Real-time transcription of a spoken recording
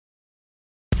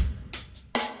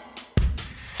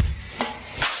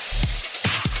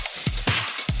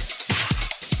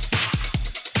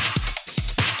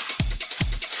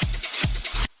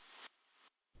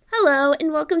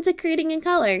and welcome to Creating in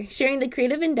Color, sharing the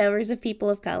creative endeavors of people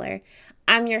of color.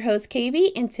 I'm your host,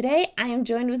 KB, and today I am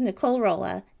joined with Nicole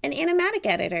Rola, an Animatic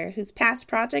editor whose past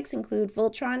projects include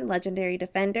Voltron, Legendary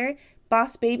Defender,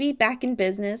 Boss Baby, Back in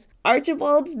Business,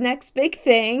 Archibald's Next Big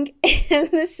Thing,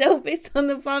 and the show based on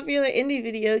the popular indie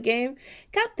video game,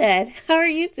 Cuphead. How are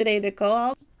you today,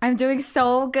 Nicole? I'm doing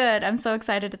so good. I'm so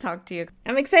excited to talk to you.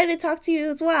 I'm excited to talk to you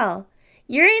as well.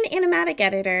 You're an Animatic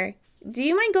editor. Do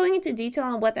you mind going into detail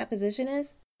on what that position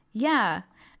is? Yeah,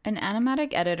 an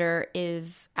animatic editor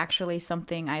is actually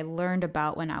something I learned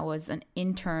about when I was an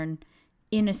intern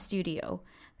in a studio,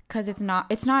 because it's not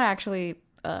actually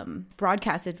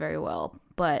broadcasted very well,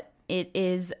 but it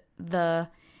is the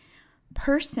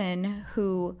person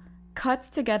who cuts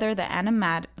together the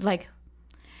animatic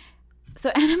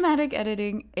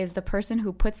editing is the person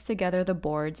who puts together the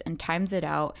boards and times it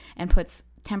out and puts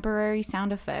temporary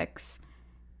sound effects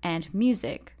and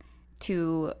music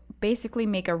to basically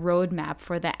make a roadmap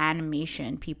for the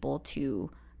animation people to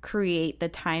create the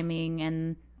timing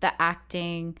and the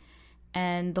acting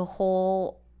and the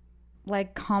whole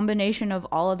combination of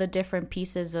all of the different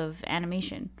pieces of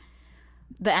animation,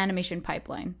 the animation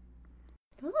pipeline.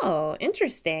 Oh,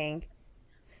 interesting.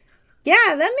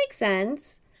 Yeah, that makes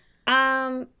sense.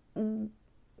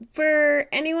 For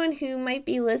anyone who might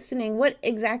be listening, what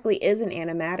exactly is an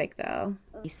animatic, though?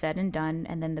 Said and done,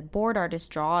 and then the board artists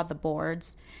draw the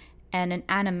boards, and an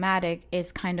animatic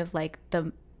is kind of like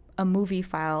a movie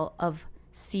file of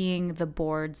seeing the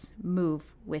boards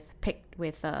move with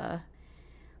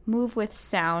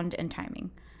sound and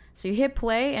timing. So you hit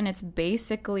play, and it's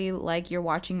basically like you're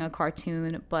watching a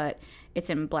cartoon, but it's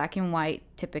in black and white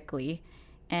typically.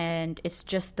 And it's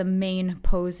just the main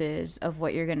poses of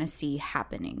what you're going to see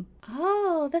happening.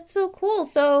 Oh, that's so cool.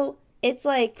 So it's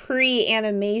like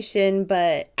pre-animation,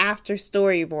 but after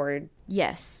storyboard.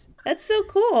 Yes. That's so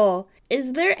cool.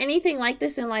 Is there anything like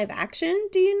this in live action?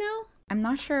 Do you know? I'm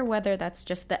not sure whether that's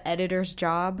just the editor's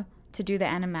job to do the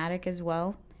animatic as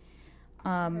well.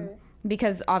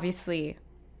 Because obviously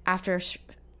after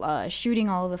shooting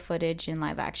all of the footage in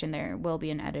live action, there will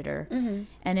be an editor. Mm-hmm.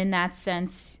 And in that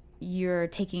sense, you're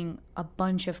taking a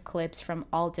bunch of clips from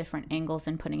all different angles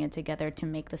and putting it together to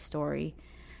make the story.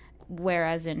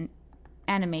 Whereas in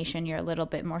animation, you're a little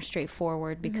bit more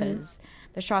straightforward because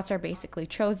the shots are basically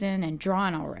chosen and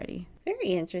drawn already. Very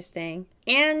interesting.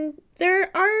 And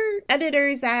there are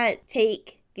editors that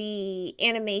take the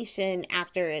animation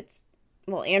after it's,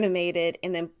 animated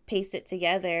and then paste it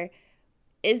together.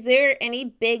 Is there any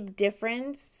big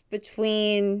difference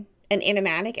between an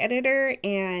animatic editor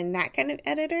and that kind of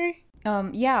editor?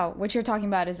 Yeah, what you're talking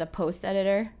about is a post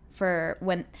editor. For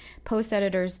when post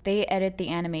editors, they edit the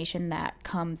animation that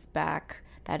comes back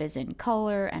that is in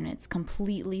color and it's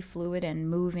completely fluid and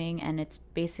moving, and it's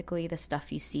basically the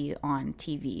stuff you see on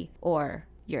TV or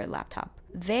your laptop.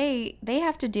 They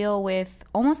have to deal with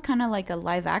almost kind of like a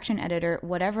live action editor.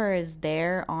 Whatever is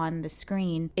there on the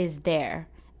screen is there,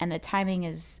 and the timing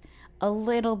is a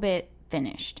little bit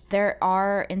finished. There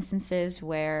are instances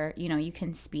where, you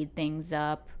can speed things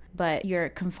up, but you're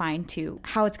confined to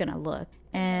how it's going to look.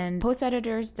 And post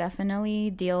editors definitely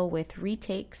deal with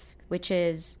retakes, which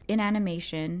is in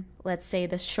animation. Let's say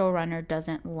the showrunner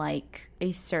doesn't like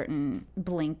a certain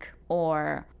blink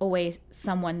or a way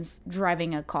someone's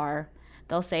driving a car.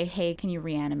 They'll say, hey, can you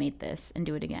reanimate this and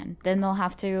do it again? Then they'll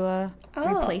have to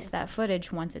replace that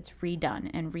footage once it's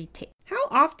redone and retake. How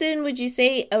often would you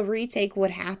say a retake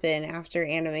would happen after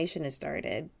animation is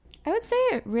started? I would say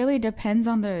it really depends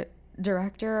on the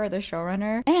director or the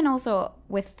showrunner, and also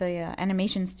with the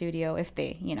animation studio, if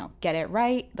they, get it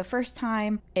right the first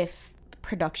time, if the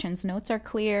production's notes are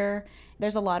clear.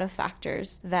 There's a lot of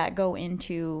factors that go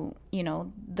into,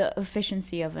 the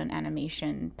efficiency of an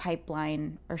animation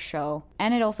pipeline or show.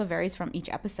 And it also varies from each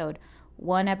episode.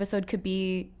 One episode could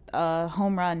be a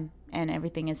home run and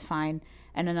everything is fine.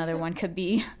 And another one could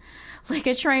be like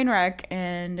a train wreck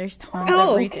and there's tons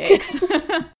of retakes.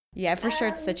 Yeah, for sure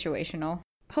it's situational.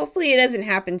 Hopefully it doesn't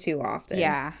happen too often.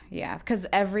 Yeah, because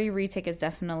every retake is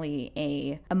definitely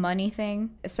a money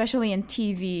thing, especially in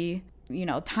TV.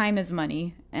 Time is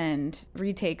money, and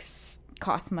retakes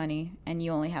cost money, and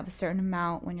you only have a certain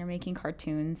amount when you're making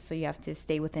cartoons, so you have to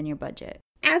stay within your budget.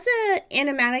 As an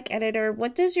animatic editor,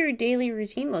 what does your daily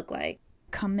routine look like?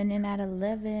 Coming in at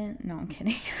 11. No, I'm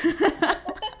kidding.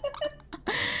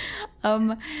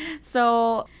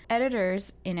 So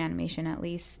editors in animation, at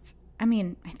least, I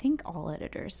think all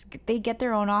editors, they get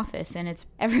their own office, and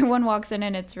everyone walks in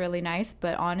and it's really nice,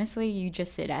 but honestly, you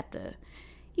just sit at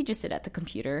the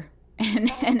computer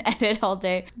and edit all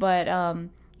day. But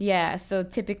Yeah, so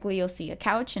typically you'll see a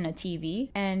couch and a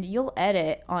TV, and you'll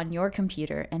edit on your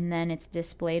computer, and then it's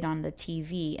displayed on the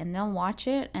TV, and they'll watch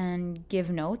it and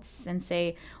give notes and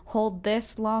say, hold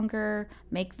this longer,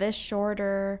 make this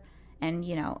shorter, and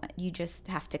you just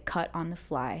have to cut on the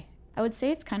fly. I would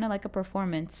say it's kind of like a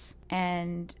performance,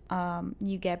 and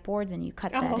you get boards and you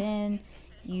cut that in.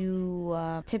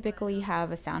 You typically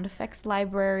have a sound effects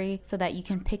library so that you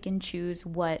can pick and choose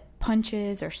what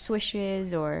punches or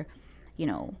swishes or,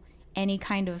 any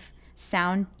kind of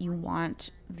sound you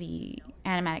want the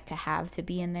animatic to have to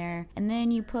be in there. And then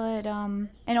you put, and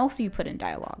also you put in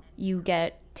dialogue. You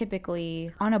get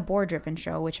typically on a board-driven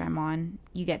show, which I'm on,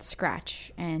 you get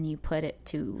scratch and you put it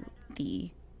to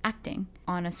the acting.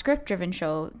 On a script-driven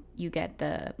show, you get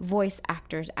the voice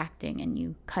actors acting and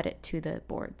you cut it to the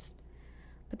boards.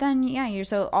 But then, you're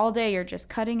so all day you're just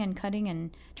cutting and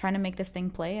trying to make this thing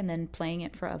play and then playing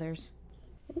it for others.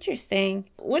 Interesting.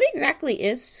 What exactly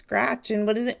is scratch, and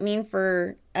what does it mean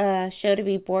for a show to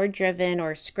be board-driven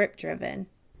or script-driven?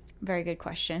 Very good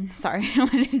question. Sorry, I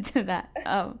went into that.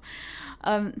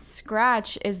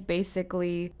 Scratch is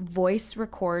basically voice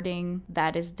recording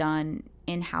that is done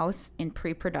in-house in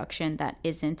pre-production that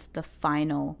isn't the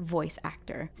final voice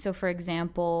actor. So, for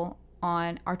example,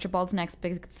 on Archibald's Next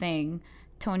Big Thing,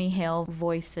 Tony Hale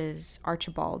voices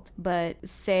Archibald, but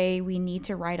say we need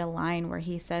to write a line where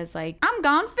he says like, I'm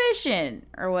gone fishing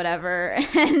or whatever,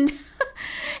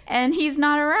 and he's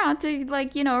not around to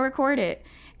record it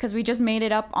because we just made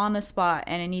it up on the spot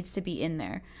and it needs to be in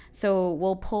there. So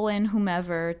we'll pull in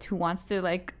whomever who wants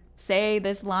to say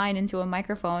this line into a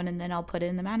microphone, and then I'll put it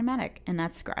in the Animatic, and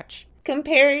that's scratch.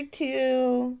 Compared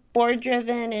to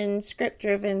board-driven and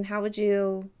script-driven, how would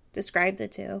you describe the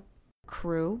two?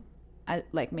 Crew.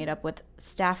 Made up with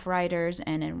staff writers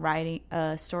and a writing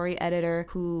story editor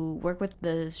who work with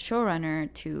the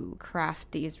showrunner to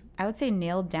craft these, I would say,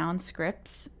 nailed down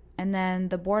scripts. And then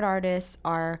the board artists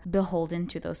are beholden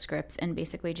to those scripts and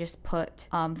basically just put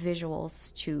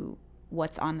visuals to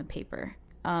what's on the paper.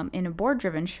 In a board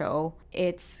driven show,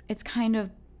 it's kind of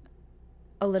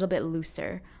a little bit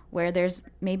looser, where there's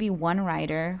maybe one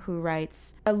writer who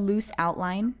writes a loose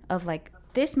outline of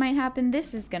this might happen,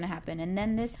 this is going to happen, and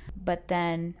then this. But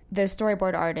then the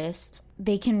storyboard artist,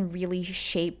 they can really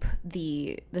shape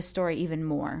the story even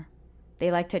more. They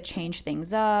like to change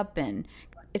things up, and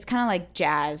it's kind of like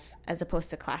jazz as opposed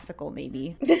to classical,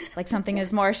 maybe. Something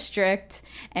is more strict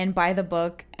and by the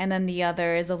book, and then the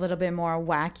other is a little bit more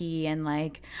wacky and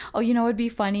it'd be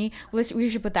funny. We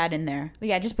should put that in there.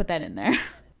 Yeah, just put that in there.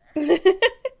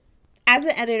 As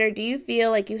an editor, do you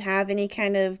feel like you have any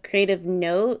kind of creative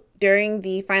note during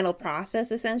the final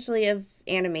process, essentially, of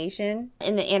animation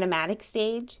in the animatic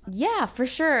stage? Yeah, for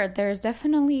sure. There's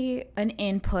definitely an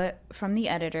input from the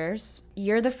editors.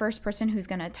 You're the first person who's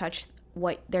going to touch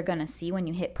what they're going to see when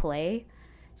you hit play.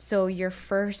 So your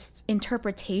first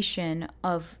interpretation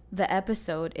of the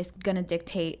episode is going to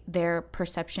dictate their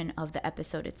perception of the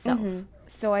episode itself. Mm-hmm.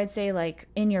 So I'd say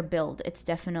in your build, it's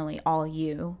definitely all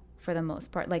you. For the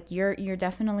most part, you're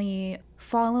definitely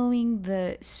following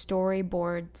the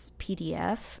storyboard's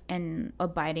PDF and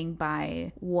abiding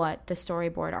by what the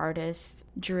storyboard artist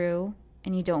drew,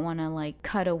 and you don't want to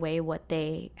cut away what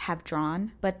they have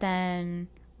drawn. But then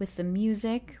with the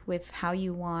music, with how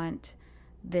you want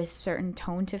this certain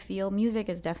tone to feel, music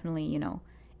is definitely,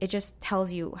 it just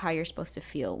tells you how you're supposed to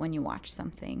feel when you watch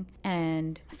something,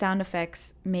 and sound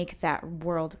effects make that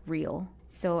world real.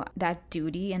 So that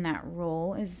duty and that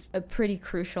role is a pretty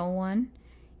crucial one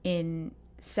in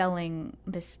selling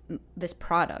this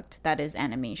product that is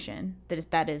animation,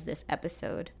 that is this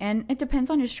episode. And it depends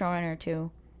on your showrunner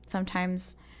too.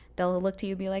 Sometimes they'll look to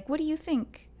you and be like, what do you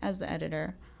think, as the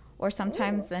editor? Or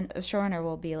sometimes then a showrunner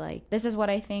will be like, this is what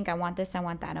I think, I want this, I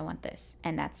want that, I want this.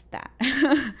 And that's that.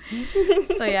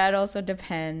 So yeah, it also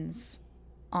depends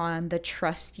on the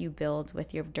trust you build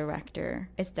with your director.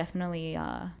 It's definitely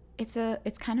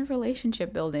it's kind of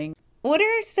relationship building. What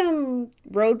are some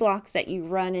roadblocks that you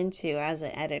run into as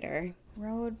an editor?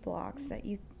 Roadblocks that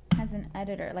you, as an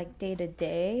editor, day to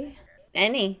day?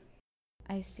 Any.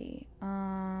 I see.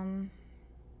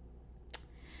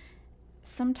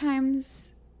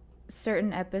 Sometimes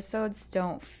certain episodes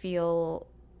don't feel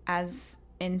as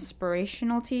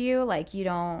inspirational to you, you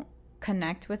don't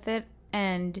connect with it,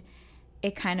 and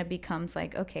it kind of becomes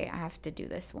okay, I have to do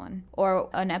this one.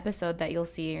 Or an episode that you'll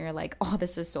see and you're like, oh,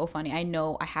 this is so funny. I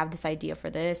know I have this idea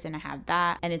for this and I have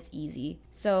that, and it's easy.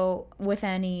 So with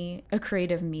a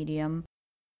creative medium,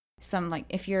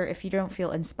 if you don't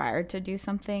feel inspired to do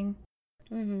something,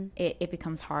 mm-hmm. it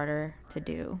becomes harder to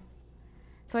do.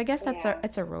 So I guess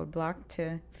it's a roadblock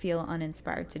to feel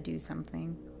uninspired to do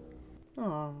something.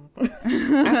 Oh,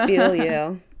 I feel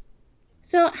you.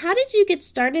 So, how did you get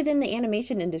started in the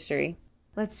animation industry?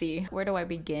 Let's see, where do I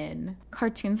begin?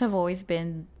 Cartoons have always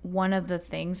been one of the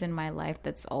things in my life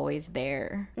that's always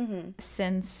there.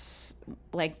 Since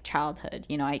like childhood.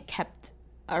 You know, I kept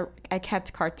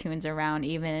cartoons around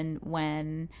even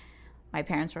when my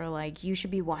parents were like, you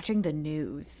should be watching the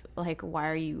news. Like, why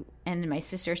are you? And my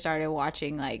sister started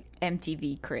watching like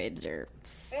MTV Cribs or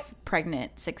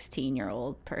pregnant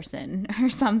 16-year-old person or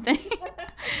something.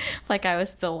 Like I was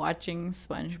still watching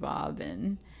SpongeBob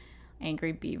and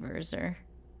Angry Beavers or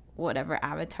whatever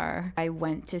Avatar. I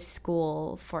went to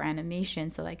school for animation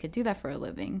so that I could do that for a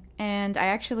living. And I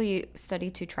actually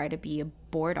studied to try to be a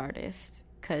board artist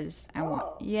because I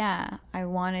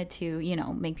wanted to, you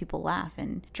know, make people laugh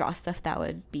and draw stuff that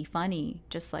would be funny.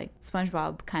 Just like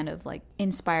SpongeBob kind of like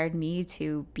inspired me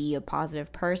to be a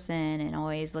positive person and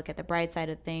always look at the bright side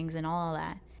of things and all of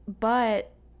that.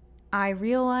 But I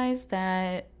realized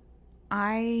that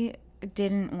I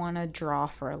didn't want to draw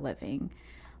for a living.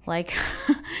 Like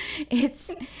it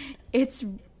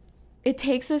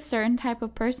takes a certain type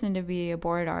of person to be a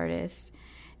board artist.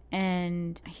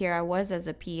 And here I was as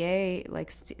a PA, like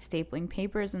stapling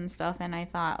papers and stuff. And I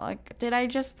thought, like, did I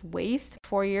just waste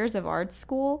 4 years of art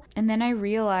school? And then I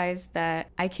realized that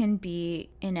I can be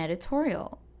in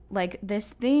editorial. Like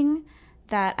this thing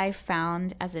that I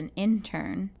found as an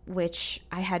intern, which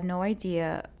I had no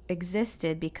idea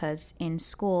existed because in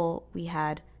school we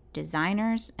had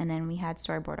designers and then we had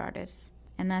storyboard artists.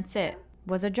 And that's it.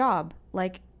 Was a job.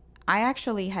 Like I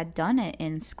actually had done it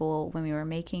in school when we were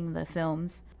making the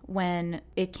films. When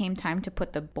it came time to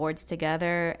put the boards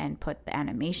together and put the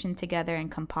animation together and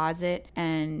composite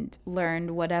and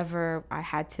learned whatever I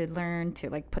had to learn to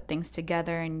like put things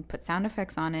together and put sound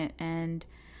effects on it. And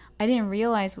I didn't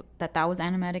realize that was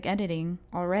animatic editing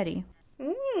already.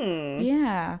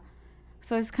 Yeah.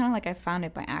 So it's kind of like I found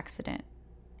it by accident.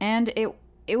 And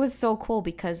it was so cool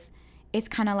because it's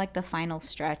kind of like the final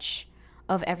stretch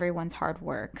of everyone's hard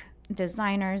work.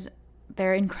 Designers,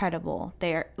 they're incredible.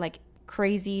 They're like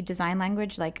crazy design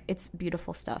language, like it's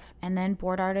beautiful stuff. And then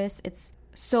board artists, it's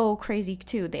so crazy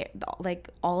too. They like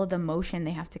all of the motion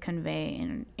they have to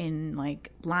convey in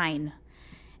like line.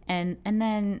 And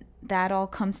then that all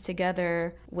comes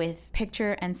together with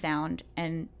picture and sound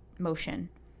and motion.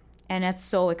 And that's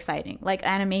so exciting. Like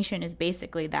animation is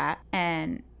basically that.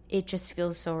 And it just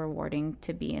feels so rewarding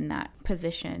to be in that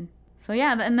position. So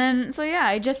yeah,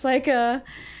 I just like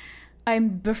I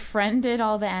befriended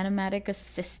all the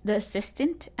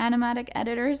assistant animatic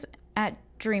editors at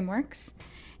DreamWorks,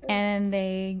 and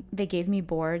they gave me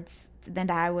boards that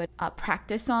I would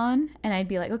practice on, and I'd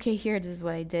be like, okay, here, this is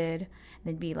what I did. And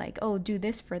they'd be like, oh, do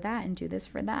this for that and do this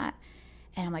for that.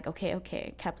 And I'm like, okay.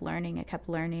 I kept learning.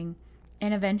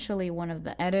 And eventually one of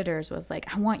the editors was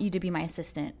like, I want you to be my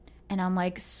assistant. And I'm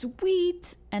like,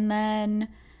 sweet. And then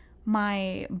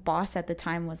my boss at the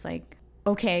time was like,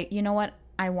 okay, you know what?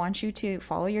 I want you to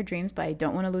follow your dreams, but I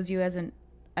don't want to lose you as an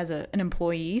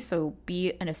employee. So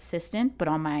be an assistant, but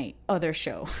on my other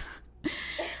show.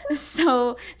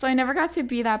 So I never got to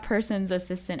be that person's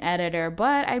assistant editor,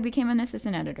 but I became an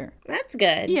assistant editor. That's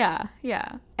good. Yeah.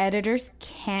 Editors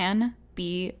can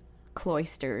be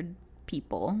cloistered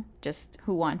people just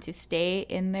who want to stay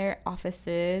in their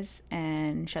offices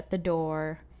and shut the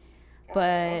door.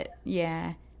 But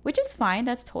yeah, which is fine.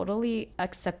 That's totally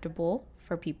acceptable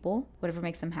for people, whatever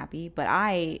makes them happy. But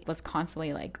I was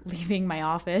constantly like leaving my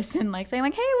office and like saying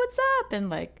like, hey, what's up? And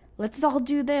like, let's all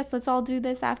do this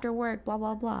after work, blah,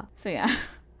 blah, blah. So yeah,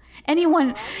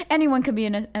 anyone could be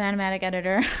an animatic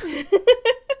editor.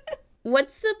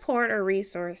 What support or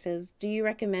resources do you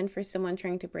recommend for someone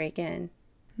trying to break in?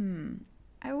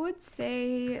 I would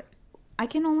say I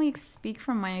can only speak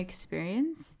from my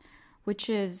experience, which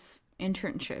is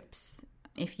internships.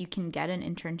 If you can get an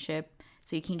internship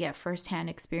so you can get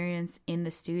firsthand experience in the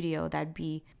studio, that'd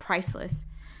be priceless.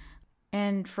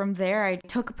 And from there, I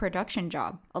took a production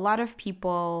job. A lot of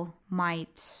people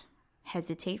might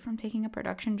hesitate from taking a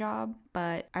production job,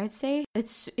 but I'd say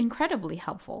it's incredibly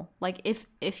helpful. Like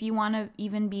if you want to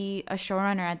even be a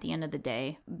showrunner at the end of the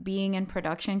day, being in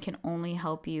production can only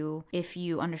help you if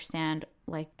you understand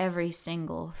like every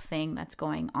single thing that's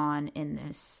going on in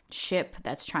this ship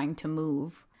that's trying to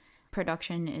move.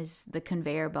 Production is the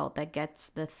conveyor belt that gets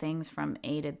the things from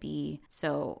A to B.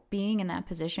 So being in that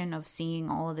position of seeing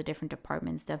all of the different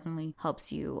departments definitely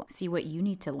helps you see what you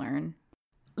need to learn.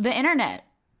 The internet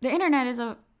is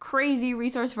a crazy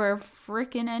resource for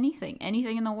freaking anything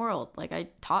in the world. Like I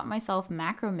taught myself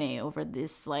macrame over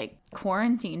this like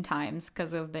quarantine times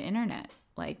because of the internet.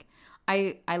 Like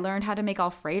I learned how to make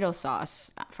Alfredo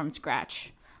sauce from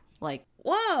scratch. Like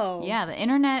Whoa. Yeah, the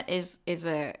internet is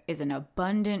an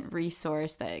abundant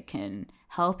resource that can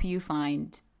help you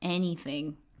find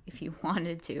anything if you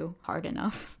wanted to, hard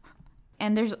enough.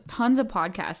 And there's tons of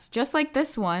podcasts, just like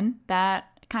this one, that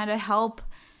kind of help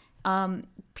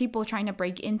people trying to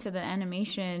break into the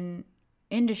animation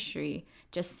industry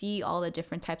just see all the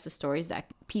different types of stories that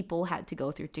people had to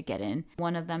go through to get in.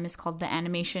 One of them is called the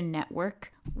Animation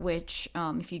Network, which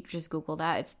if you just Google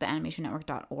that, it's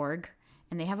theanimationnetwork.org.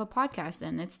 And they have a podcast,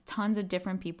 and it's tons of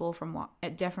different people from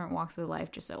at different walks of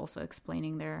life just also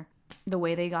explaining the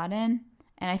way they got in.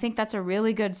 And I think that's a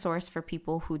really good source for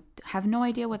people who have no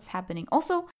idea what's happening.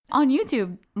 Also, on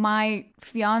YouTube, my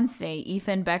fiance,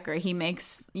 Ethan Becker, he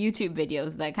makes YouTube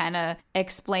videos that kind of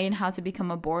explain how to become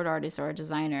a board artist or a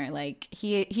designer. Like,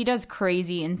 he does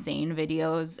crazy, insane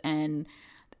videos, and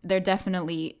they're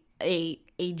definitely a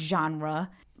genre.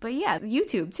 But yeah,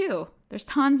 YouTube too. There's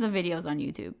tons of videos on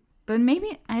YouTube. But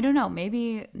maybe, I don't know,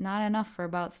 maybe not enough for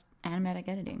about animatic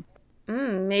editing.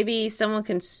 Maybe someone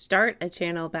can start a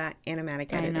channel about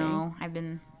animatic editing. I know. I've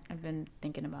been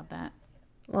thinking about that.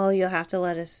 Well, you'll have to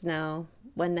let us know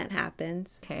when that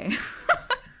happens. Okay.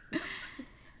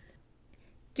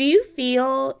 Do you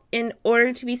feel in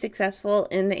order to be successful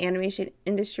in the animation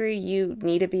industry, you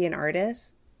need to be an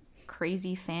artist?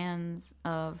 Crazy fans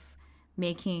of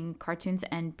making cartoons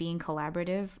and being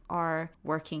collaborative are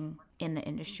working in the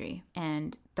industry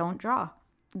and don't draw.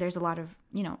 There's a lot of,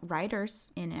 writers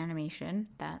in animation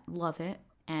that love it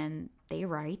and they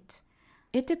write.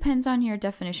 It depends on your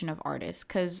definition of artist,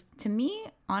 because to me,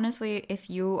 honestly, if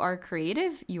you are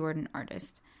creative, you are an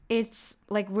artist. It's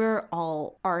like we're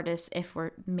all artists if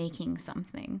we're making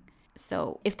something.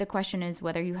 So if the question is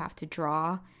whether you have to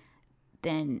draw,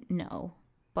 then no.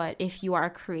 But if you are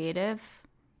creative,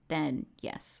 then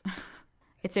yes.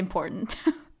 It's important.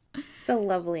 It's a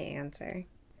lovely answer.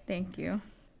 Thank you.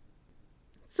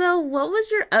 So what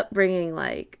was your upbringing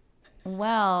like?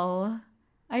 Well,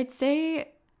 I'd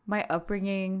say my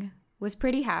upbringing was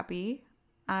pretty happy.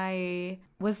 I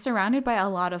was surrounded by a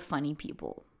lot of funny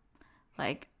people.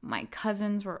 Like, my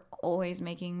cousins were always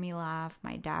making me laugh.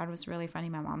 My dad was really funny.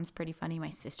 My mom's pretty funny. My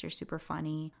sister's super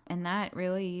funny. And that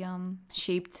really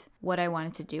shaped what I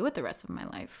wanted to do with the rest of my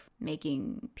life,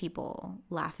 making people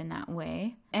laugh in that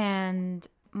way. And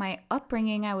my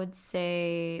upbringing, I would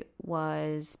say,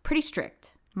 was pretty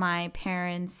strict. My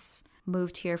parents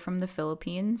moved here from the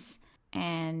Philippines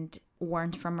and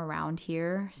weren't from around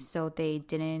here, so they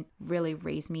didn't really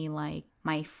raise me like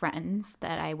my friends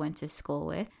that I went to school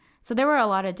with. So there were a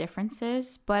lot of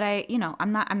differences, but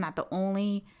I'm not the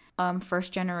only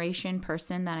first generation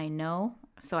person that I know.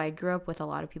 So I grew up with a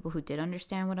lot of people who did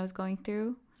understand what I was going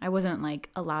through. I wasn't like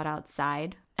allowed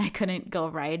outside. I couldn't go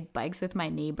ride bikes with my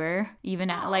neighbor,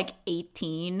 even at like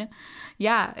 18.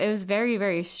 Yeah, it was very,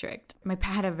 very strict. My dad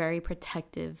had a very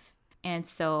protective, and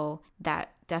so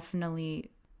that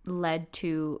definitely led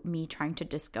to me trying to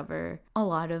discover a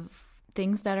lot of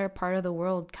things that are part of the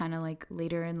world kind of like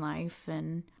later in life,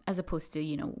 and as opposed to,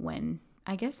 when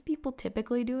I guess people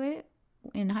typically do it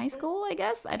in high school, I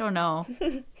guess. I don't know.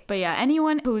 But yeah,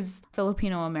 anyone who's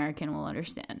Filipino American will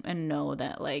understand and know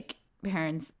that like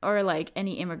parents or like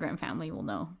any immigrant family will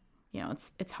know,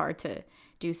 it's hard to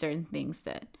do certain things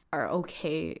that are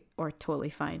okay or totally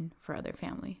fine for other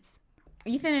families.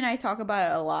 Ethan and I talk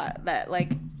about it a lot, that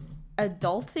like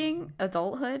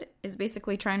adulthood is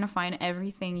basically trying to find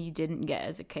everything you didn't get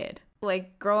as a kid.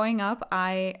 Like growing up,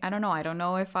 I don't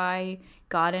know if I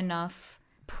got enough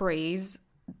praise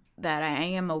that I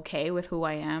am okay with who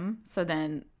I am. So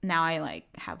then now I like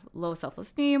have low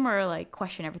self-esteem or like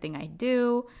question everything I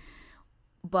do.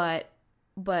 But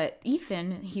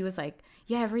Ethan, he was like,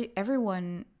 yeah,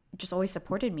 everyone just always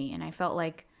supported me, and I felt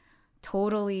like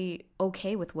totally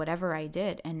okay with whatever I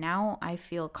did. And now I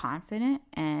feel confident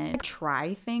and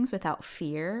try things without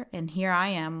fear. And here I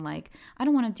am like, I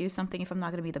don't want to do something if I'm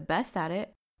not going to be the best at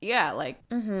it. Yeah, like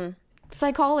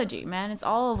psychology, man. It's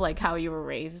all of like how you were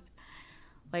raised.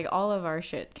 Like all of our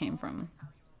shit came from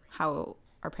how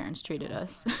our parents treated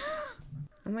us.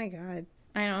 Oh my God.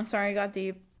 I know. Sorry, I got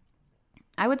deep.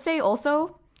 I would say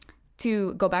also,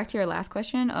 to go back to your last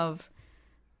question of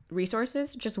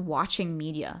resources, just watching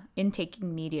media,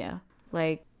 intaking media,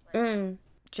 like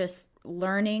just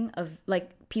learning of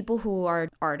like people who are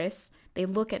artists. They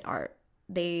look at art,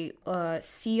 they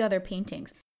see other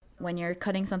paintings. When you're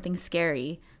cutting something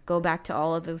scary, go back to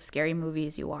all of those scary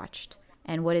movies you watched,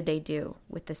 and what did they do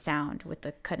with the sound, with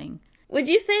the cutting. Would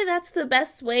you say that's the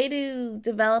best way to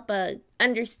develop a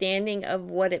understanding of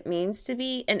what it means to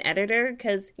be an editor?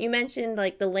 Because you mentioned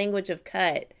like the language of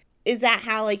cut. Is that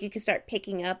how like you can start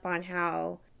picking up on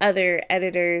how other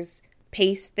editors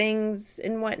pace things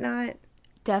and whatnot?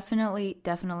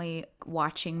 Definitely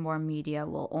watching more media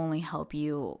will only help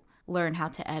you learn how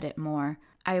to edit more.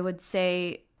 I would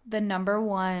say the number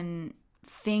one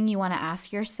thing you want to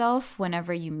ask yourself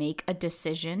whenever you make a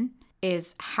decision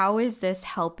is, how is this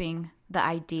helping the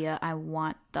idea I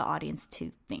want the audience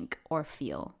to think or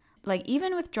feel? Like,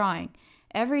 even with drawing,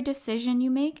 every decision you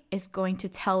make is going to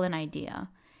tell an idea.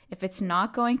 If it's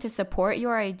not going to support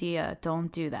your idea,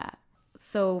 don't do that.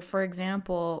 So, for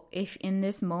example, if in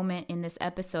this moment, in this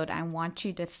episode, I want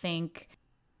you to think,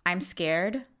 I'm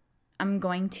scared, I'm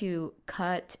going to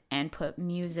cut and put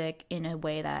music in a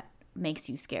way that makes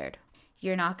you scared.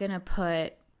 You're not going to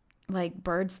put like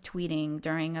birds tweeting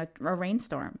during a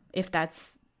rainstorm if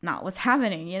that's not what's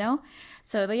happening, you know?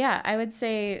 So, yeah, I would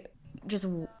say just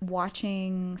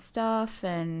watching stuff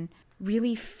and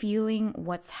really feeling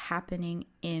what's happening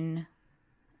in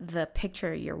the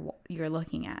picture you're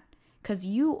looking at. Because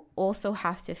you also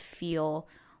have to feel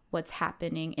what's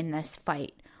happening in this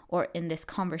fight or in this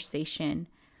conversation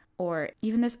or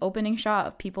even this opening shot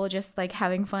of people just like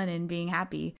having fun and being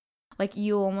happy. Like,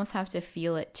 you almost have to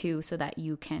feel it too so that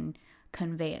you can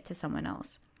convey it to someone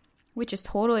else, which is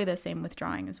totally the same with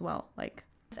drawing as well. Like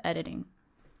with editing,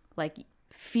 like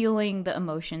feeling the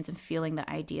emotions and feeling the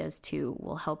ideas too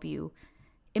will help you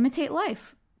imitate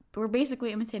life. We're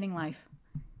basically imitating life.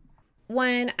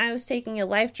 When I was taking a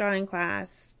life drawing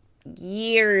class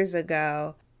years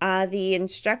ago, the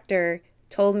instructor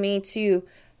told me to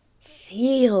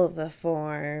feel the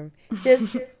form,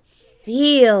 just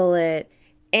feel it.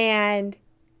 And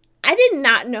I did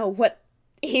not know what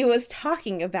he was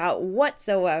talking about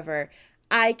whatsoever.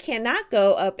 I cannot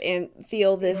go up and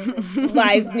feel this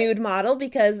live nude model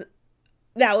because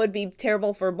that would be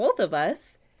terrible for both of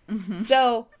us. Mm-hmm.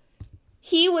 So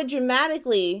he would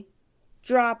dramatically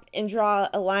drop and draw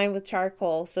a line with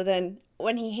charcoal. So then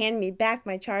when he handed me back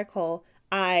my charcoal,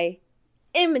 I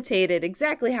imitated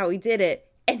exactly how he did it.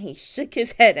 And he shook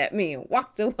his head at me and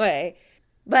walked away.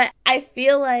 But I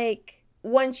feel like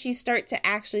once you start to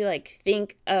actually like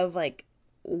think of like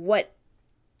what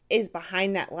is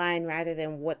behind that line rather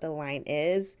than what the line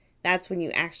is, that's when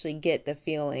you actually get the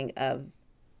feeling of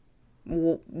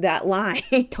that line.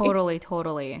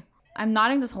 Totally. I'm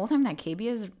nodding this whole time that KB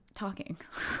is talking.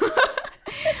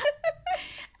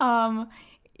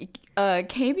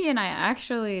 KB and I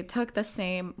actually took the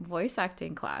same voice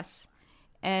acting class,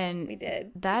 and we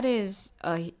did. That is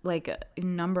a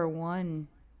number one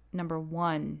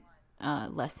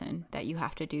lesson that you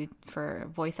have to do for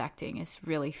voice acting is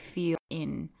really feel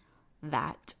in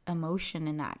that emotion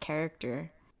in that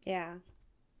character. Yeah.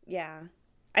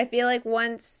 I feel like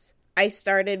once I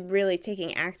started really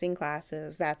taking acting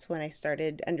classes, that's when I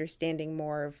started understanding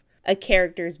more of a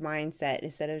character's mindset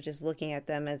instead of just looking at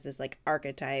them as this like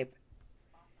archetype.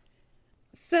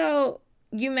 So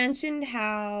you mentioned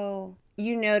how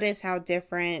you notice how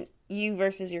different you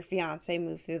versus your fiance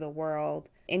move through the world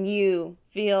and you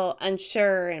feel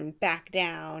unsure and back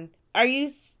down. Are you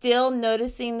still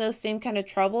noticing those same kind of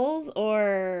troubles,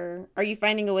 or are you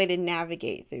finding a way to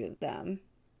navigate through them?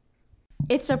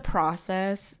 It's a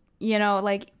process. You know,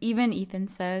 like even Ethan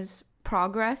says,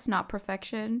 progress, not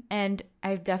perfection. And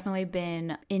I've definitely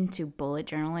been into bullet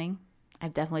journaling.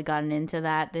 I've definitely gotten into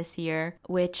that this year,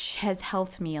 which has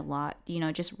helped me a lot. You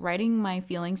know, just writing my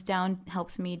feelings down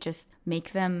helps me just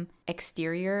make them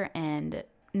exterior and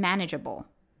manageable.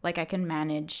 Like I can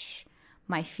manage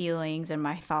my feelings and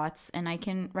my thoughts, and I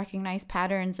can recognize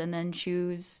patterns and then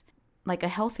choose like a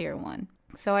healthier one.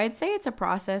 So I'd say it's a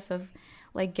process of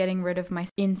like getting rid of my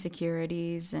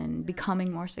insecurities and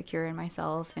becoming more secure in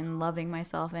myself and loving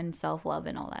myself and self-love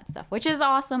and all that stuff, which is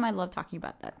awesome. I love talking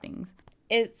about that things.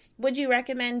 Would you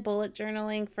recommend bullet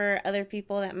journaling for other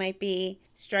people that might be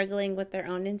struggling with their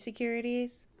own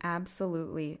insecurities?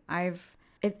 Absolutely.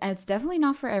 It's definitely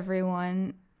not for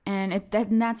everyone. And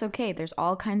that's okay. There's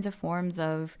all kinds of forms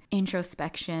of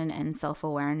introspection and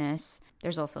self-awareness.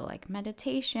 There's also like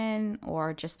meditation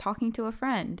or just talking to a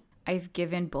friend. I've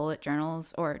given bullet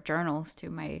journals to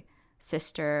my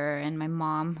sister and my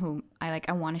mom who I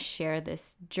want to share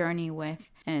this journey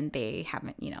with, and they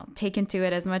haven't, taken to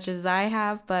it as much as I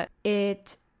have, but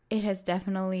it has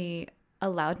definitely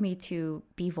allowed me to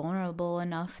be vulnerable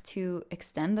enough to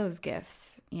extend those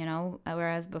gifts,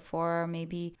 whereas before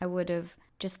maybe I would have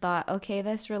just thought, okay,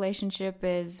 this relationship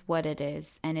is what it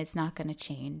is and it's not going to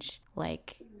change.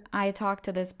 Like I talked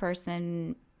to this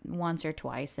person once or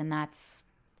twice and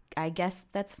I guess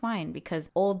that's fine, because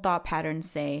old thought patterns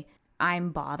say I'm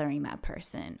bothering that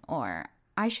person or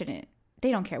I shouldn't.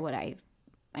 They don't care what I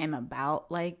am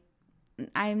about. Like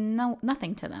I'm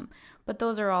nothing to them. But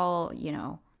those are all,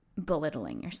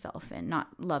 belittling yourself and not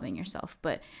loving yourself.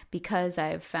 But because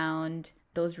I've found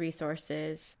those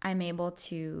resources, I'm able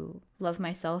to love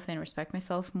myself and respect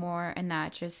myself more, and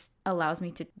that just allows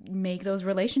me to make those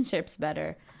relationships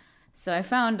better. So I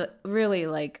found really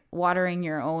like watering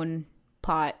your own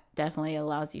pot definitely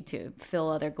allows you to fill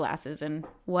other glasses and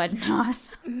whatnot.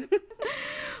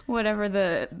 Whatever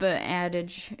the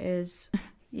adage is,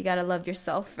 you gotta love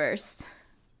yourself first.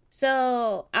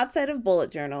 So outside of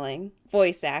bullet journaling,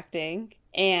 voice acting,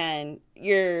 and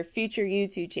your future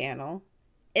YouTube channel,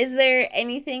 is there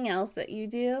anything else that you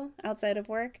do outside of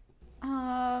work?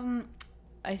 I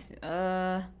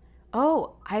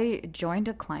joined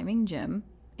a climbing gym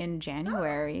in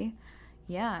January.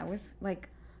 Yeah, I was like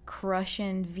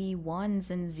crushing V1s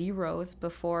and zeros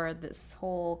before this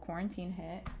whole quarantine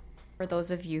hit. For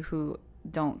those of you who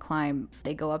don't climb,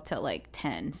 they go up to like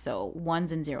 10, so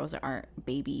ones and zeros aren't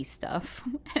baby stuff.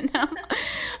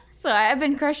 So I've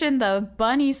been crushing the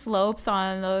bunny slopes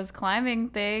on those climbing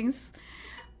things.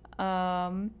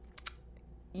 Yeah.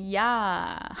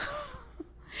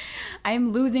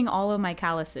 I'm losing all of my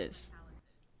calluses.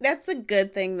 That's a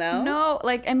good thing, though. No,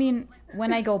 like, I mean,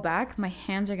 when I go back, my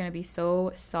hands are going to be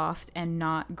so soft and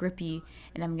not grippy,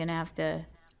 and I'm going to have to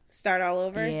start all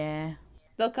over? Yeah.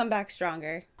 They'll come back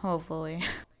stronger. Hopefully.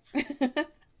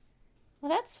 Well,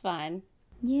 that's fun.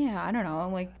 Yeah, I don't know.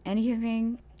 Like,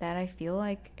 anything that I feel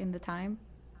like in the time.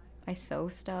 I sew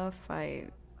stuff. I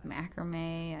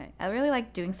macrame. I really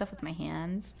like doing stuff with my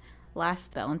hands.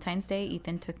 Last Valentine's Day,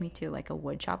 Ethan took me to like a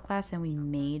wood shop class, and we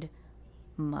made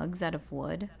mugs out of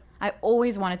wood. I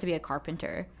always wanted to be a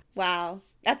carpenter. Wow.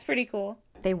 That's pretty cool.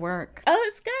 They work. Oh,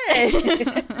 it's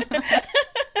good.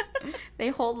 They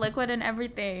hold liquid and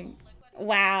everything.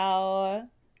 Wow.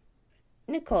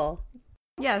 Nicole.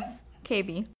 Yes,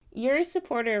 KB. You're a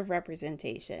supporter of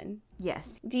representation.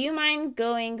 Yes. Do you mind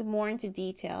going more into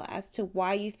detail as to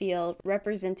why you feel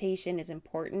representation is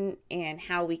important and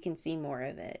how we can see more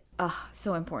of it?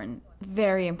 So important.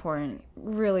 Very important.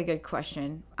 Really good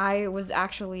question. I was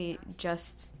actually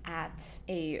just at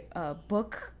a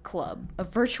book club, a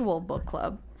virtual book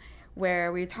club,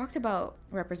 where we talked about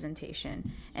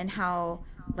representation and how,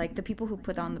 like, the people who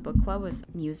put on the book club was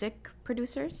music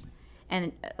producers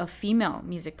and female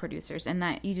music producers, and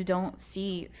that you don't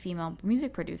see female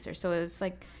music producers. So it's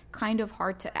like kind of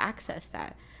hard to access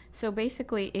that. So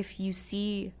basically, if you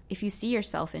see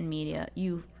yourself in media,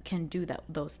 you can do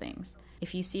those things.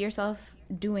 If you see yourself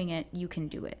doing it, you can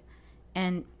do it.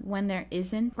 And when there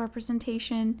isn't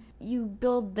representation, you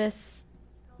build this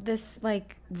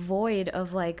like void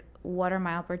of like, what are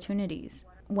my opportunities?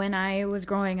 When I was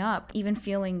growing up, even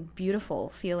feeling beautiful,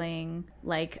 feeling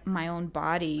like my own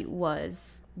body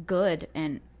was good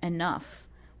and enough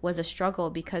was a struggle,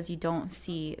 because you don't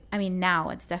see, I mean, now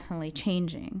it's definitely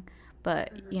changing,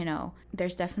 but you know,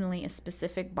 there's definitely a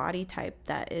specific body type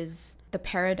that is the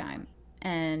paradigm,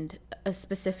 and a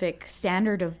specific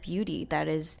standard of beauty that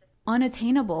is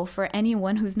unattainable for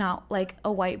anyone who's not like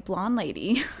a white blonde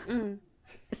lady.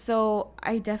 So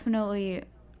I definitely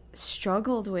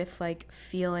struggled with like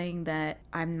feeling that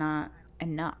I'm not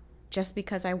enough just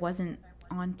because I wasn't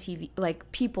on TV. Like,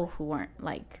 people who weren't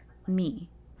like me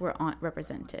were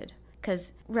represented,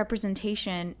 because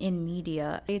representation in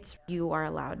media, it's you are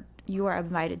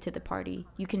invited to the party,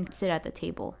 you can sit at the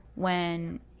table.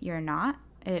 When you're not,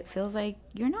 it feels like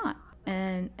you're not,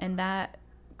 and that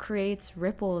creates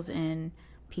ripples in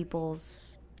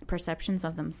people's perceptions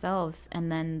of themselves, and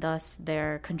then thus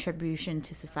their contribution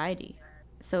to society.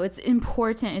 So it's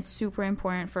important, it's super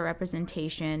important for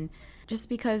representation, just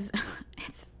because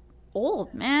it's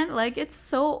old, man. Like, it's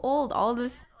so old.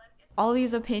 All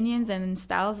these opinions and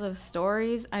styles of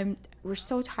stories, we're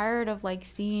so tired of like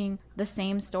seeing the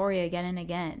same story again and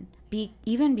again.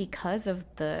 Even because of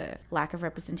the lack of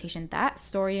representation, that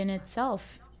story in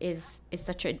itself is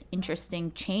such an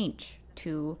interesting change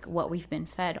to what we've been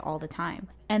fed all the time.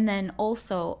 And then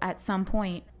also, at some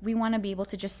point, we want to be able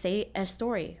to just say a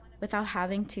story without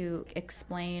having to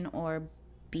explain or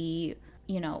be,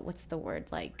 you know, what's the word,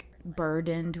 like,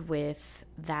 burdened with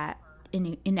that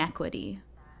inequity.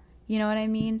 You know what I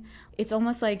mean? It's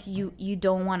almost like you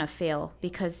don't want to fail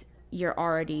because you're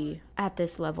already at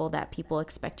this level that people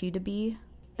expect you to be.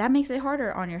 That makes it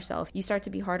harder on yourself. You start to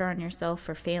be harder on yourself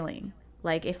for failing.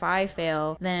 Like, if I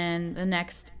fail, then the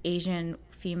next Asian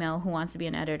female who wants to be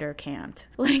an editor can't.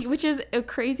 Like, which is a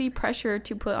crazy pressure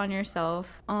to put on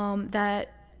yourself,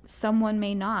 that someone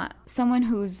may not. Someone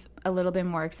who's a little bit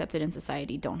more accepted in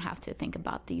society don't have to think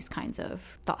about these kinds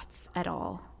of thoughts at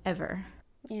all, ever.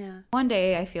 Yeah. One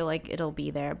day I feel like it'll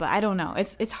be there, but I don't know.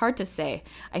 It's hard to say.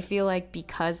 I feel like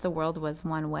because the world was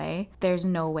one way, there's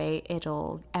no way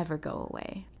it'll ever go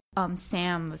away.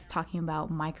 Sam was talking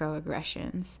about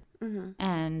microaggressions. Mm-hmm.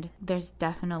 And there's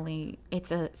definitely,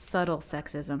 it's a subtle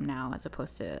sexism now as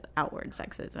opposed to outward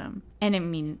sexism. And I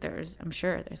mean, I'm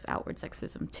sure there's outward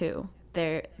sexism too.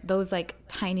 Those like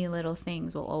tiny little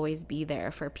things will always be there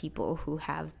for people who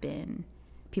have been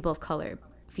people of color,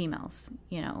 females,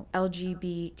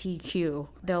 LGBTQ.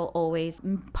 They'll always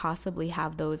possibly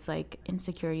have those like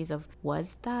insecurities of,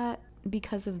 was that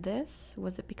because of this?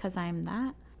 Was it because I'm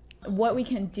that? What we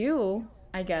can do,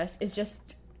 I guess, is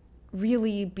just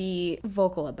really be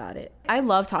vocal about it. I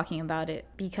love talking about it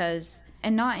because,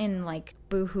 and not in like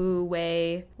boohoo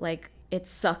way, like it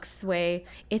sucks way.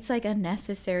 It's like a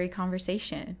necessary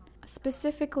conversation.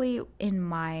 Specifically in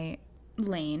my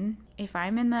lane, if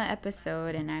I'm in the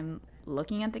episode and I'm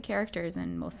looking at the characters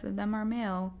and most of them are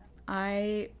male,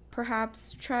 I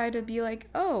perhaps try to be like,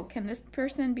 oh, can this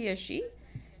person be a she?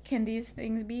 Can these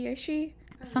things be a she?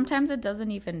 Sometimes it doesn't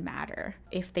even matter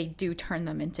if they do turn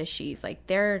them into she's. Like,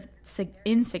 they're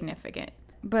insignificant.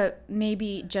 But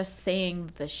maybe just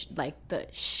saying the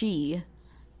she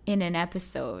in an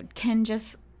episode can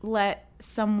just let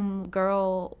some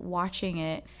girl watching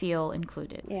it feel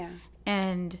included. Yeah.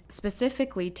 And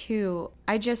specifically, too,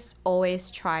 I just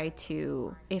always try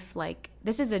to, if like,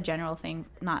 this is a general thing,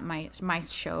 not my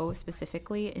show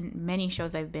specifically, in many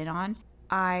shows I've been on,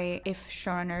 if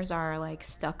showrunners are like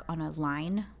stuck on a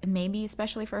line, maybe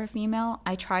especially for a female,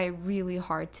 I try really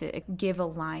hard to give a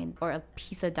line or a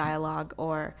piece of dialogue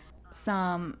or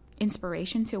some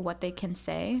inspiration to what they can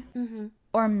say, mm-hmm.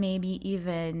 or maybe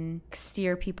even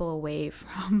steer people away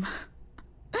from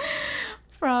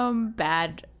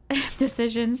bad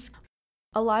decisions.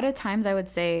 A lot of times I would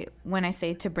say, when I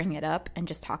say to bring it up and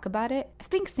just talk about it, I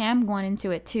think Sam went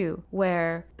into it too,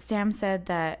 where Sam said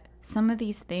that some of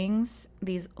these things,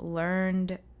 these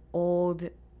learned,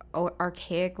 old,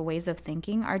 archaic ways of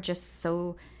thinking are just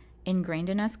so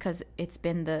ingrained in us because it's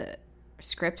been the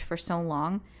script for so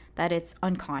long that it's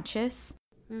unconscious.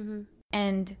 Mm-hmm.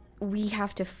 And we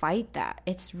have to fight that.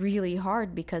 It's really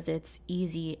hard because it's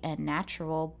easy and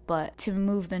natural, but to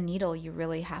move the needle, you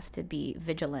really have to be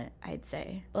vigilant, I'd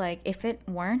say. Like, if it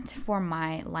weren't for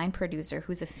my line producer,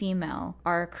 who's a female,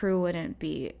 our crew wouldn't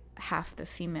be half the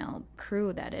female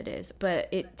crew that it is. But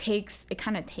it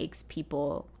kind of takes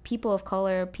people of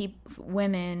color,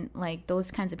 women, like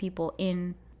those kinds of people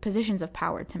in positions of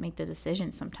power to make the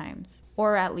decisions sometimes,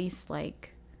 or at least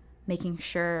like making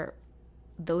sure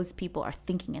those people are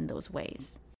thinking in those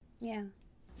ways. Yeah.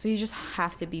 So you just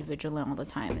have to be vigilant all the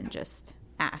time and just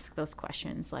ask those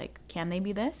questions like, can they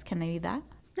be this? Can they be that?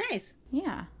 Nice.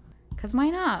 Yeah. Because why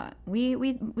not?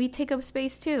 We take up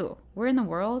space too. We're in the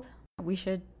world. We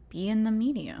should be in the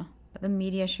media. The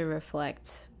media should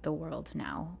reflect the world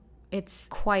now. It's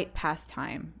quite past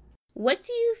time. What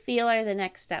do you feel are the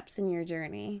next steps in your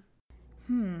journey?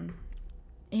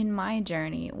 In my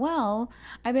journey, well,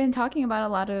 I've been talking about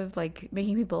a lot of like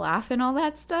making people laugh and all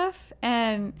that stuff,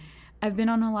 and I've been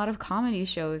on a lot of comedy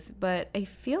shows, but I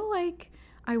feel like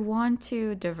I want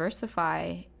to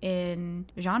diversify in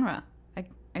genre.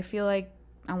 I feel like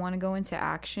I want to go into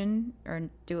action or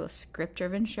do a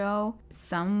script-driven show.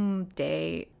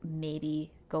 Someday,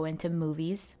 maybe go into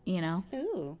movies,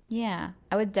 Ooh. Yeah.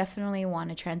 I would definitely want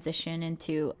to transition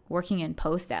into working in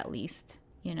post at least.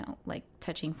 Like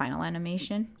touching final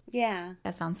animation. Yeah.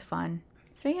 That sounds fun.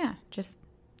 So yeah, just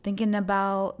thinking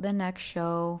about the next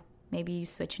show, maybe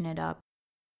switching it up.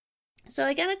 So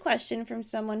I got a question from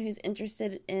someone who's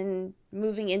interested in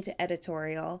moving into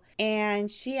editorial, and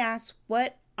she asked,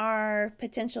 what are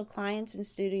potential clients and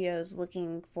studios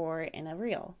looking for in a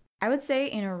reel? I would say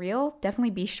in a reel,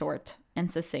 definitely be short and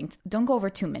succinct. Don't go over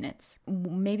 2 minutes.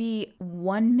 Maybe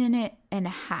 1.5 minutes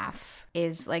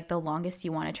is like the longest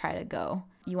you want to try to go.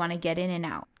 You want to get in and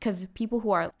out, because people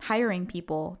who are hiring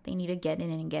people, they need to get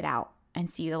in and get out and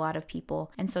see a lot of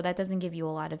people. And so that doesn't give you a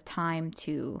lot of time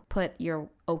to put your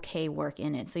okay work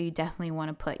in it. So you definitely want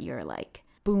to put your like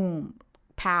boom,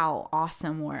 pow,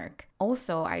 awesome work.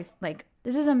 Also,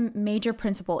 this is a major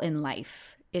principle in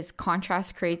life, is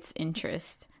contrast creates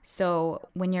interest. So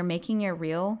when you're making your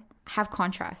reel, have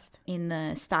contrast in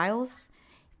the styles,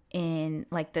 in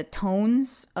like the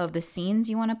tones of the scenes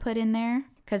you want to put in there.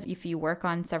 Because if you work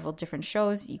on several different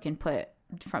shows, you can put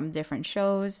from different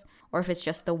shows. Or if it's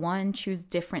just the one, choose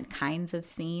different kinds of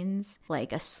scenes,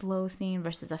 like a slow scene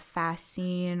versus a fast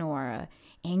scene, or a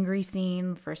angry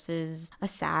scene versus a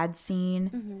sad scene.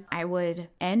 Mm-hmm. I would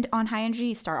end on high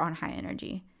energy, start on high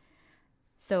energy.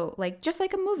 So like just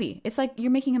like a movie, it's like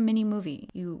you're making a mini movie.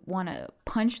 You want to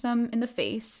punch them in the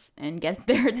face and get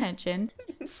their attention,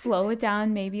 slow it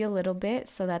down maybe a little bit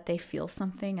so that they feel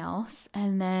something else,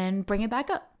 and then bring it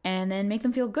back up and then make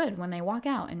them feel good when they walk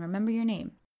out and remember your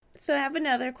name. So I have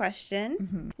another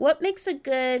question. What makes a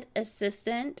good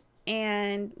assistant,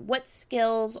 and what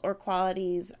skills or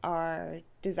qualities are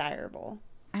desirable?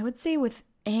 I would say with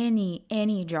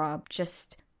any job,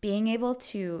 just being able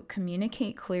to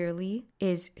communicate clearly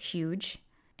is huge.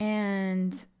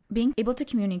 And being able to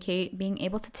communicate, being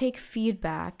able to take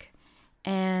feedback,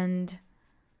 and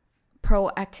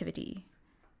proactivity.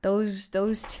 Those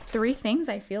three things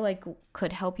I feel like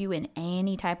could help you in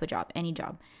any type of job, any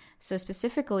job. So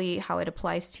specifically how it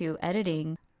applies to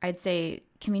editing, I'd say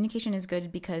communication is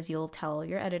good because you'll tell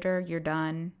your editor you're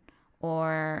done,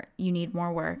 or you need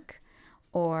more work,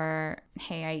 or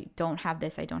hey, I don't have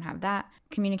this, I don't have that.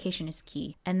 Communication is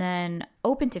key. And then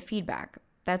open to feedback.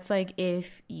 That's like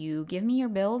if you give me your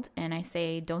build and I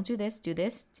say, don't do this, do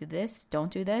this, do this,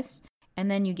 don't do this,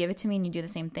 and then you give it to me and you do the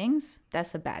same things,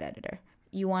 that's a bad editor.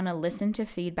 You want to listen to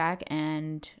feedback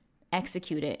and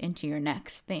execute it into your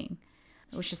next thing,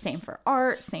 which is same for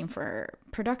art, same for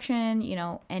production,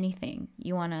 anything.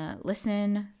 You want to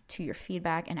listen to your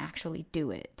feedback and actually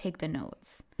do it. Take the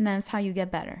notes. And that's how you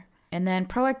get better. And then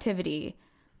proactivity,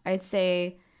 I'd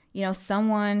say,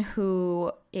 someone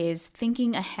who is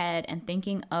thinking ahead and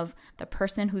thinking of the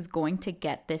person who's going to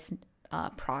get this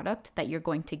product that you're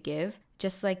going to give,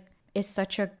 just like is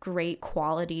such a great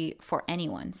quality for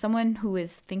anyone. Someone who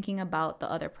is thinking about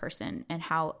the other person and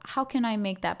how can I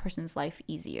make that person's life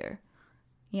easier?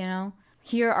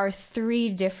 Here are 3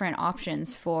 different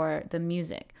options for the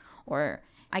music, or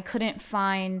I couldn't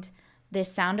find this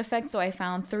sound effect, so I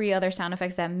found 3 other sound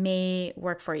effects that may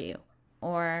work for you.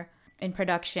 Or in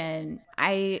production,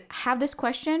 I have this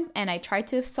question and I tried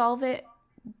to solve it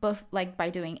by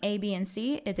doing A, B, and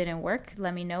C. It didn't work.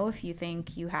 Let me know if you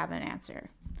think you have an answer.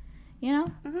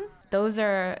 Those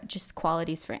are just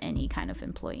qualities for any kind of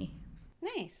employee.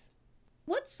 Nice.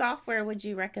 What software would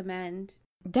you recommend?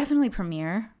 Definitely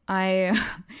Premiere. I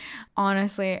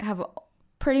honestly have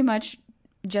pretty much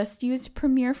just used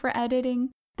Premiere for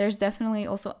editing. There's definitely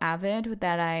also Avid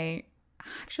that I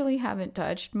actually haven't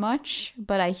touched much,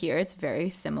 but I hear it's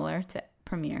very similar to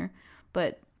Premiere.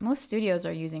 But most studios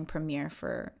are using Premiere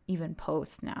for even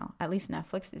post now. At least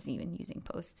Netflix is even using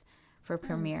post for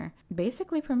Premiere.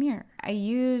 Basically Premiere. I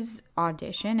use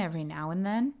Audition every now and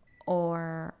then,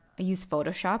 or I use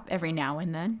Photoshop every now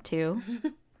and then too.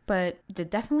 But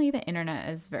definitely the internet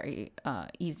is very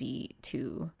easy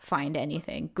to find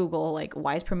anything. Google,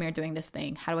 why is Premiere doing this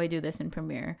thing? How do I do this in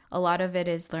Premiere? A lot of it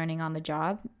is learning on the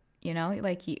job,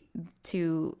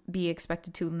 to be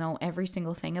expected to know every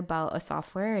single thing about a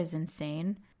software is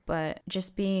insane. But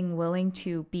just being willing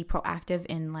to be proactive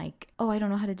in I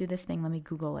don't know how to do this thing, let me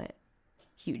Google it.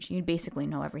 Huge. You basically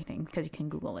know everything because you can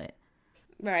Google it.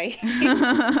 Right.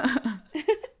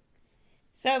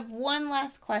 So I have one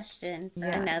last question for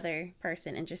another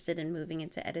person interested in moving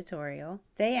into editorial.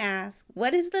 They ask,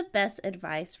 what is the best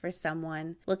advice for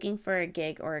someone looking for a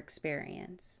gig or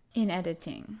experience? In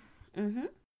editing.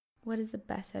 What is the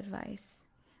best advice?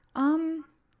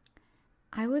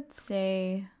 I would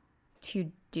say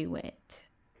to do it,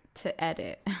 to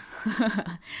edit.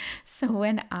 So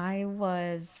when I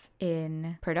was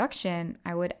in production,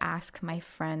 I would ask my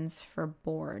friends for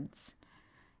boards.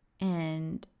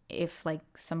 And if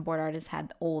some board artists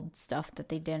had old stuff that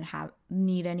they didn't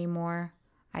need anymore,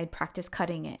 I'd practice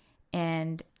cutting it.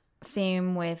 And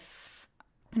same with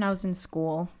when I was in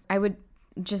school, I would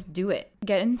just do it.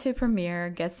 Get into Premiere,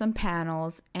 get some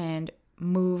panels, and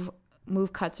move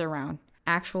cuts around.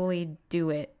 Actually do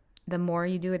it. The more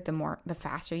you do it, the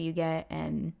faster you get,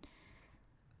 and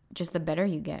just the better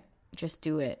you get. Just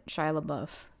do it. Shia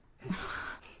LaBeouf.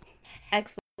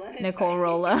 Excellent. Nicole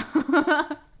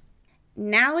Rola.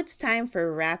 Now it's time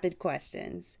for rapid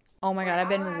questions. Oh my God, I've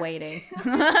been waiting.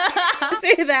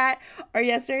 Answer that or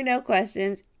yes or no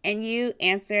questions, and you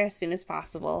answer as soon as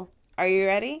possible. Are you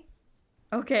ready?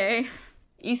 Okay.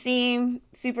 You seem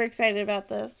super excited about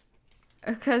this.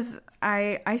 Because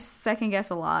I second guess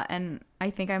a lot, and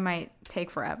I think I might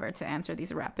take forever to answer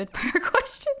these rapid fire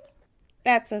questions.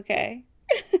 That's okay.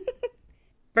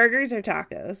 Burgers or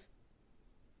tacos?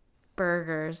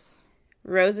 Burgers.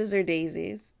 Roses or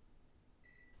daisies?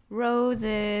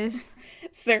 Roses.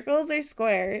 Circles or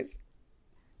squares?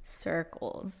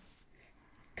 Circles.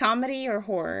 Comedy or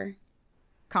horror?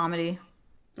 Comedy.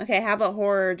 Okay, how about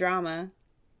horror or drama?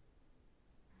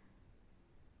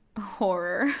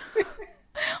 Horror.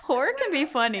 Horror can be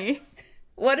funny.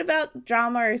 What about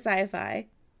drama or sci-fi?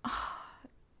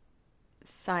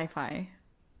 Sci-fi,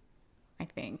 I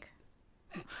think.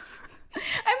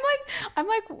 I'm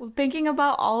like thinking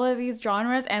about all of these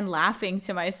genres and laughing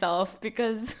to myself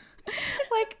because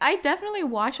like I definitely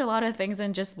watch a lot of things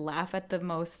and just laugh at the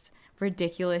most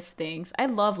ridiculous things. I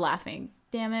love laughing.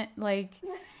 Damn it. Like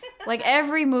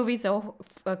every movie's a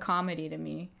comedy to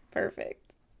me.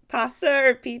 Perfect. Pasta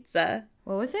or pizza?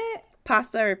 What was it?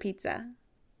 Pasta or pizza?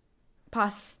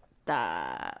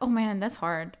 Pasta. Oh man, that's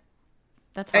hard.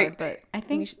 That's hard, but I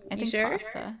think sure?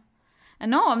 pasta.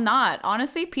 And no, I'm not.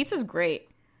 Honestly, pizza's great.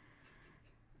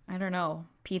 I don't know.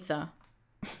 Pizza.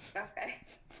 Okay.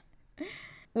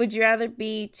 Would you rather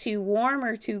be too warm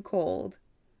or too cold?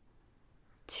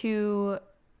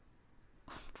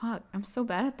 Fuck, I'm so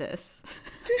bad at this.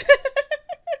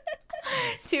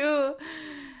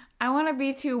 I want to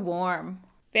be too warm.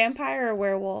 Vampire or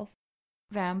werewolf?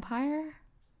 Vampire?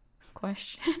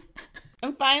 Question.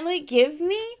 And finally, give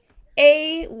me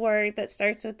a word that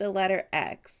starts with the letter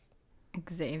X.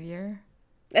 Xavier.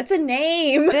 That's a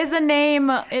name. It is a name.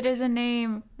 It is a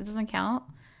name. It doesn't count.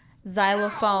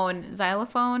 Xylophone.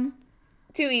 Xylophone?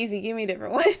 Too easy. Give me a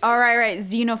different one. All right.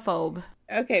 Xenophobe.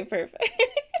 Okay, perfect.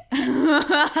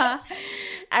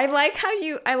 I like how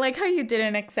you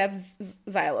didn't accept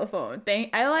xylophone.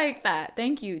 I like that.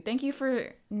 Thank you. Thank you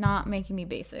for not making me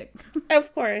basic.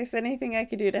 Of course. Anything I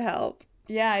could do to help.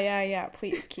 Yeah.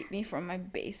 Please keep me from my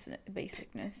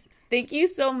basicness. Thank you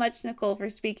so much, Nicole, for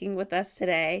speaking with us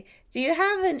today. Do you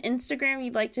have an Instagram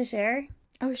you'd like to share?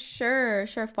 Oh, sure.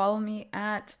 Follow me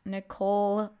at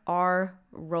Nicole R.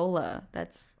 Rola.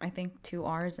 That's, I think, 2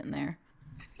 R's in there.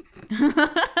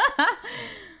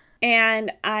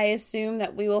 And I assume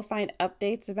that we will find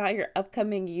updates about your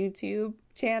upcoming YouTube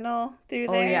channel through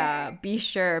there. Oh, yeah. Be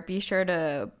sure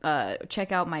to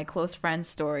check out my close friend's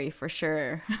story for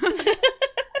sure.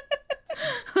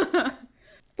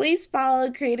 Please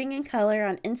follow Creating in Color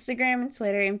on Instagram and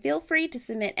Twitter, and feel free to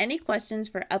submit any questions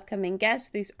for upcoming guests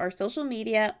through our social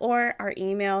media or our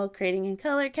email,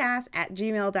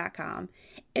 creatingincolorcast@gmail.com.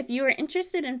 If you are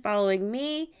interested in following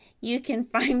me, you can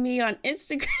find me on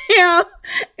Instagram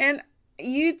and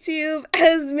YouTube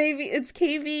as maybe it's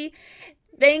KB.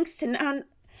 Thanks to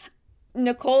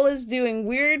Nicole is doing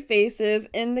weird faces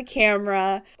in the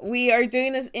camera. We are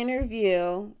doing this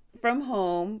interview from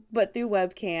home, but through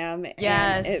webcam.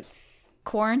 Yes. It's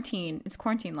quarantine. It's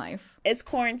quarantine life. It's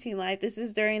quarantine life. This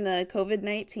is during the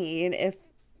COVID-19, if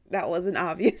that wasn't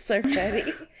obvious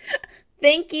already.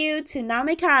 Thank you to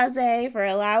Namikaze for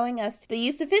allowing us the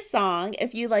use of his song.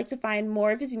 If you'd like to find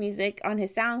more of his music on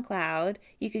his SoundCloud,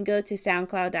 you can go to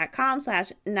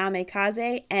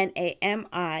soundcloud.com/Namikaze,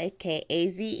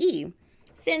 Namikaze.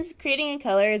 Since Creating in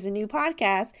Color is a new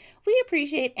podcast, we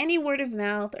appreciate any word of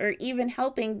mouth or even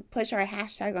helping push our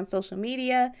hashtag on social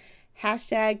media,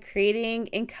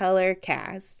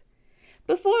 #CreatingInColorCast.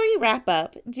 Before we wrap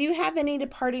up, do you have any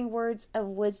departing words of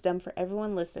wisdom for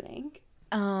everyone listening?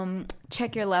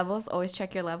 Check your levels. Always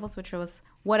check your levels, which was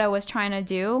what I was trying to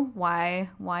do. Why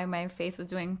my face was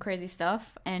doing crazy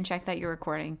stuff, and check that you're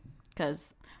recording,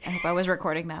 because I hope I was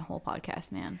recording that whole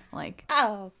podcast, man. Like,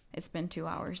 it's been 2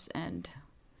 hours and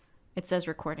it says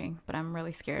recording, but I'm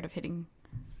really scared of hitting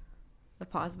the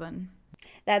pause button.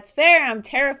 That's fair. I'm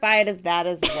terrified of that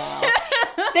as well.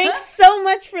 Thanks so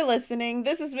much for listening.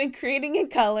 This has been Creating in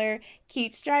Color.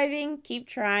 Keep striving, keep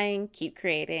trying, keep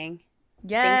creating.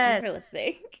 Yes. Thank you for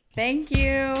listening. Thank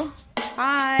you.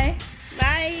 Bye.